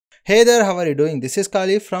Hey there, how are you doing? This is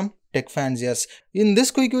Kali from TechFanciers. In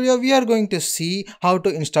this quick video, we are going to see how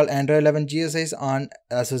to install Android 11 GSIs on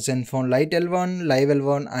ASUS Zenfone Lite L1, Live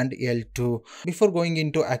L1 and L2. Before going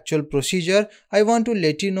into actual procedure, I want to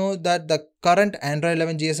let you know that the current Android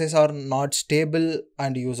 11 GSIs are not stable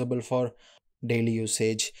and usable for daily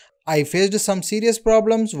usage. I faced some serious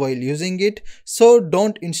problems while using it, so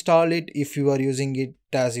don't install it if you are using it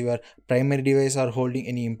as your primary device or holding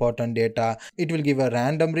any important data. It will give a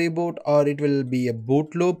random reboot, or it will be a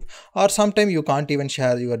boot loop, or sometimes you can't even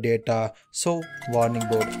share your data. So warning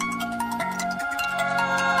board.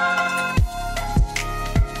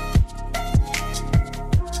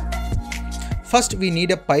 First, we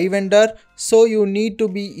need a Pi vendor, so you need to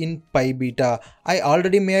be in Pi Beta. I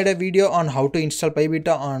already made a video on how to install Pi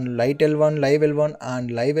Beta on Lite L1, Live L1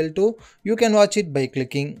 and Live L2. You can watch it by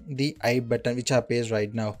clicking the I button which appears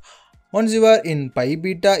right now. Once you are in Pi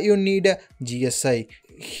Beta, you need a GSI.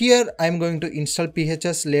 Here I am going to install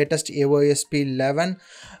PH's latest AOSP 11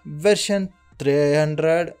 version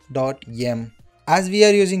 300.m. As we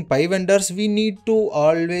are using Pi vendors, we need to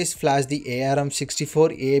always flash the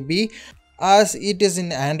ARM64AB. As it is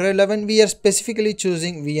in Android 11, we are specifically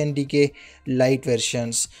choosing VNDK Lite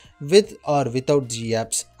versions with or without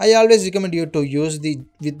GApps. I always recommend you to use the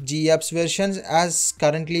with GApps versions, as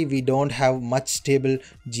currently we don't have much stable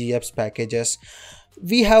GApps packages.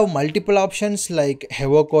 We have multiple options like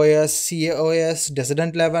Havoc OS, CAOS,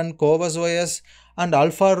 Descendant 11, Covas OS and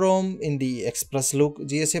Alpha ROM in the Express Look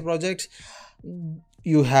GSA projects.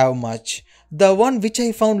 You have much. The one which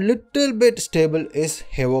I found little bit stable is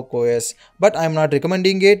Havoc OS, but I'm not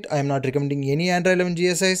recommending it. I'm not recommending any Android 11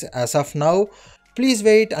 GSIs as of now. Please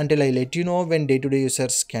wait until I let you know when day-to-day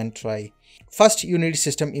users can try. First, you need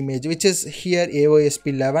system image, which is here AOSP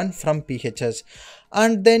 11 from PHS,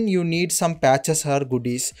 and then you need some patches or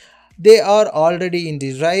goodies. They are already in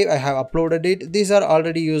the drive. I have uploaded it. These are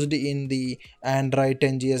already used in the Android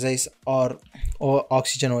 10 GSIs or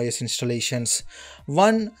Oxygen OS installations.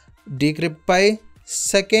 One, decrypt Pi.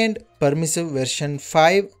 Second, permissive version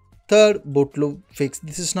 5. Third, boot loop fix.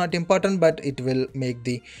 This is not important, but it will make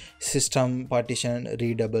the system partition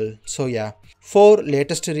readable. So yeah. 4,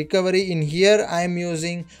 latest recovery. In here I am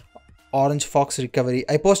using Orange Fox recovery.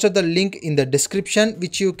 I posted the link in the description,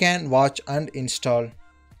 which you can watch and install.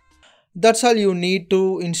 That's all you need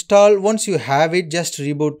to install. Once you have it, just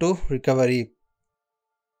reboot to recovery.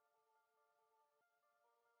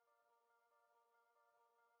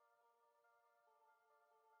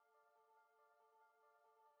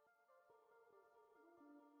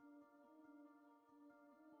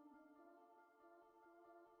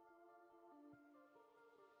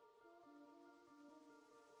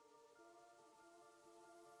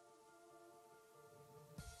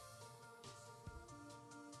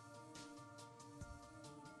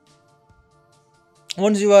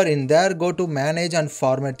 Once you are in there, go to manage and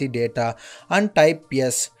format the data and type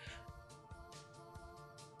yes.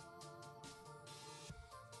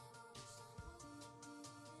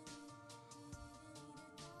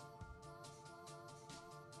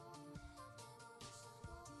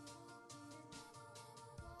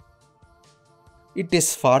 It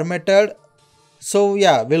is formatted. So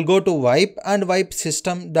yeah, we'll go to wipe and wipe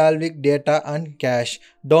system, Dalvik, data and cache.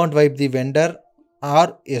 Don't wipe the vendor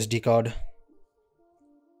or SD card.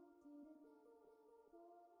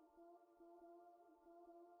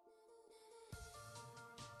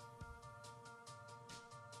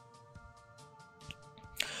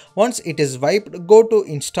 Once it is wiped, go to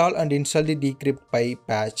install and install the decrypt Pi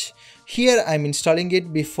patch. Here I am installing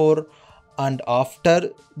it before and after,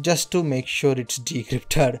 just to make sure it's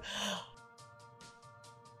decrypted.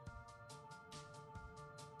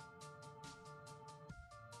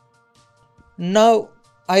 Now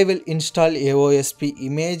I will install AOSP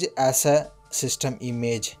image as a system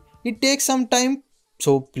image. It takes some time,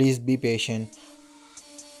 so please be patient.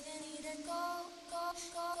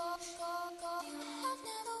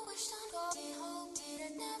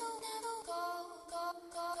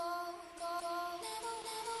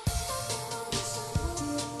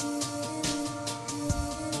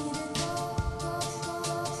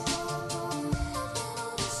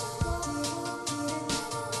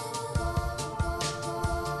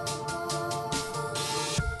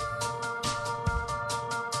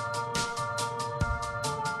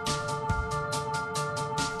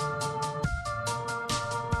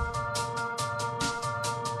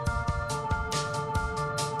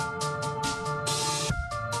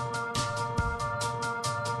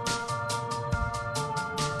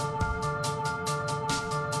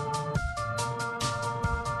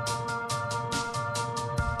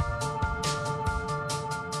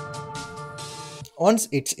 Once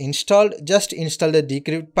it's installed, just install the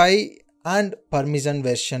decrypt pi and permission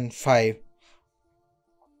version 5.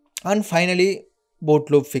 And finally,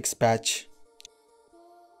 boot loop fix patch.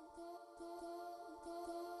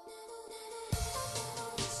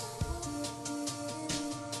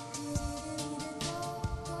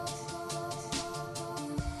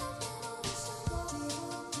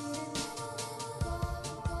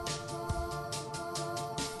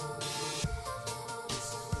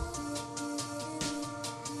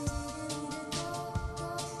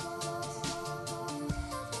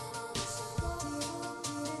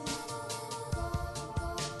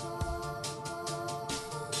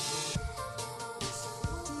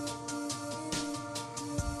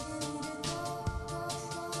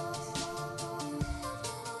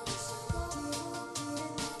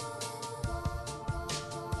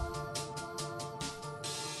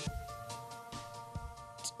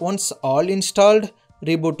 Once all installed,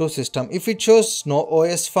 reboot to system. If it shows no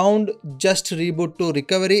OS found, just reboot to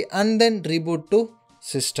recovery and then reboot to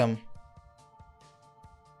system.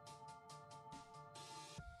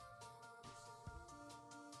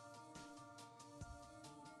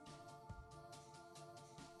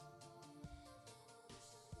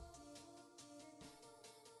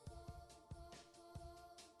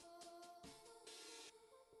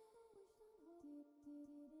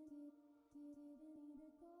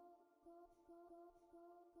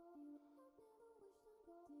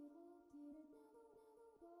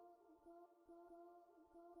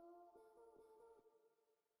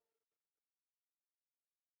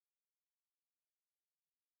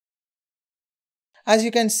 As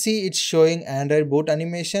you can see, it's showing Android boot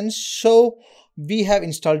animation, so we have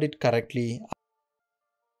installed it correctly.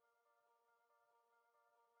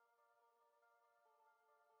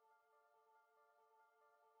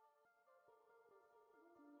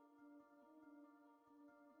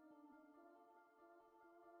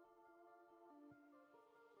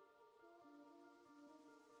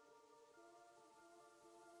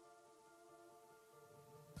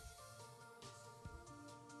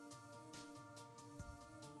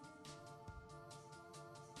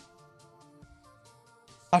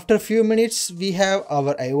 After a few minutes, we have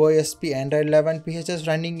our IOSP Android 11 PHS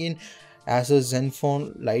running in ASUS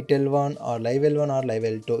Zenfone Lite L1 or Live L1 or Live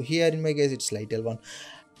L2. Here in my case, it's Lite L1.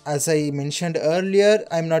 As I mentioned earlier,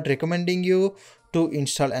 I'm not recommending you to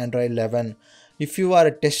install Android 11. If you are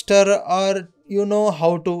a tester or you know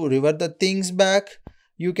how to revert the things back,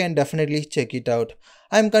 you can definitely check it out.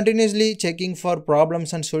 I'm continuously checking for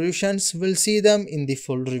problems and solutions. We'll see them in the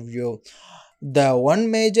full review. The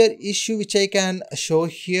one major issue which I can show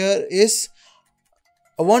here is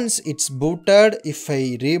once it's booted, if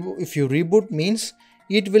you reboot means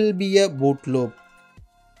it will be a boot loop.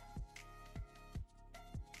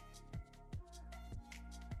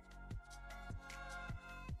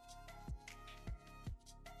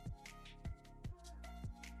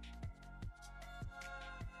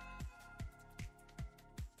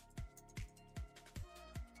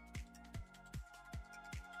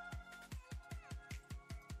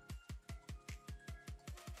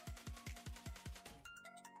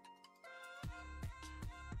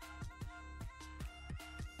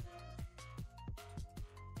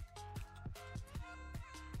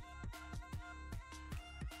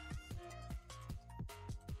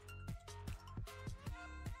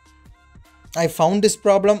 I found this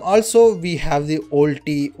problem. Also, we have the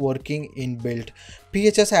OLT working inbuilt.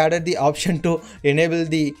 PHS added the option to enable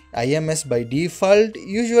the IMS by default.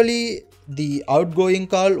 Usually the outgoing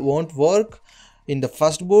call won't work in the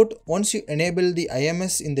first boot. Once you enable the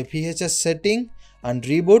IMS in the PHS setting and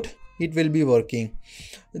reboot, it will be working.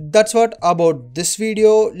 That's what about this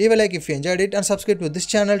video. Leave a like if you enjoyed it and subscribe to this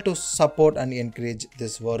channel to support and encourage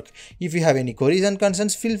this work. If you have any queries and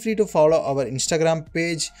concerns, feel free to follow our Instagram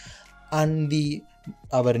page and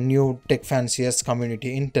our new TechFanciers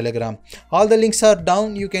community in Telegram. All the links are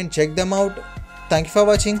down, you can check them out. Thank you for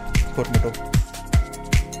watching. Kotmuto.